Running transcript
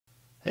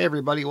Hey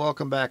everybody,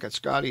 welcome back. It's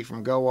Scotty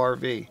from Go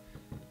RV.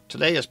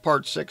 Today is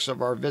part 6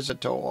 of our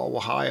visit to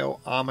Ohio,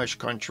 Amish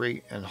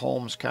Country in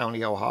Holmes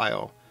County,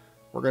 Ohio.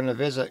 We're going to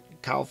visit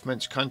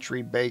Kauffman's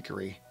Country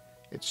Bakery.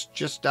 It's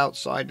just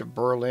outside of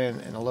Berlin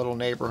in a little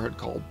neighborhood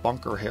called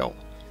Bunker Hill.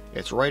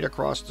 It's right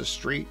across the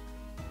street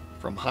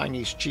from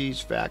Heine's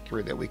Cheese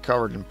Factory that we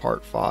covered in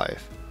part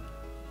 5.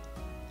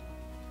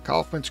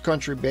 Kauffman's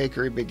Country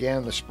Bakery began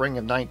in the spring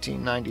of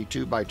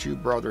 1992 by two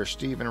brothers,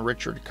 Steve and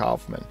Richard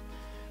Kauffman.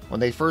 When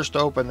they first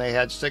opened, they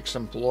had 6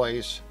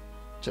 employees.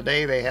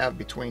 Today they have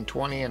between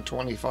 20 and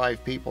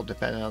 25 people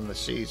depending on the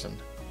season.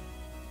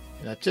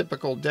 In a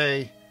typical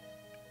day,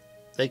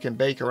 they can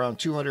bake around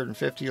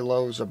 250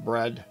 loaves of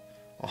bread,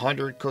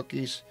 100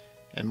 cookies,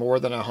 and more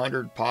than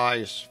 100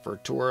 pies for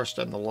tourists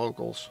and the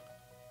locals.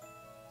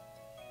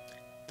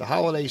 The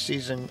holiday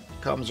season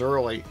comes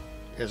early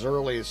as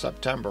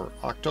September.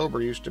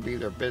 October used to be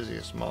their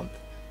busiest month,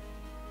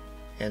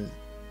 and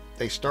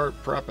they start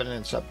prepping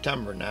in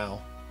September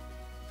now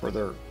for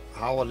their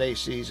holiday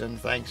season,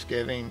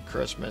 Thanksgiving,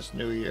 Christmas,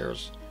 New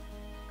Year's.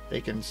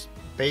 They can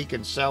bake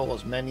and sell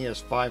as many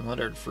as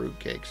 500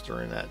 fruitcakes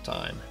during that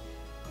time.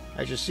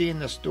 As you see in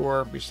the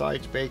store,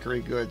 besides bakery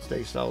goods,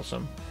 they sell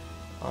some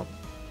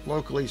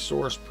locally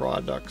sourced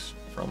products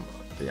from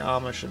the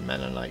Amish and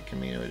Mennonite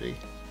community.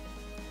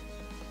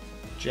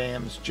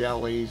 Jams,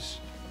 jellies.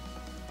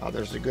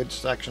 There's a good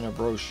section of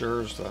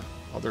brochures to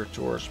other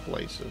tourist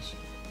places.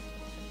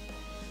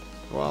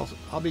 Well,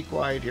 I'll be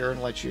quiet here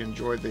and let you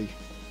enjoy the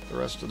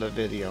rest of the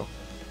video.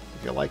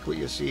 If you like what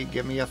you see,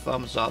 give me a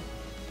thumbs up,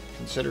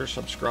 consider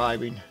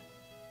subscribing,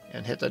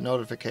 and hit the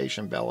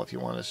notification bell if you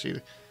want to see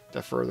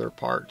the further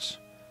parts.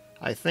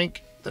 I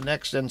think the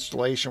next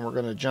installation we're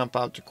going to jump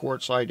out to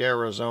Quartzsite,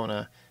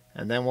 Arizona,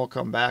 and then we'll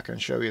come back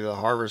and show you the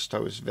Harvest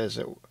Toast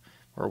visit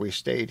where we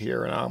stayed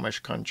here in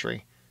Amish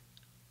Country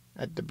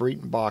at the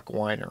Breitenbach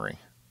Winery.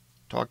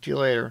 Talk to you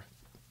later.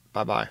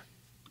 Bye-bye.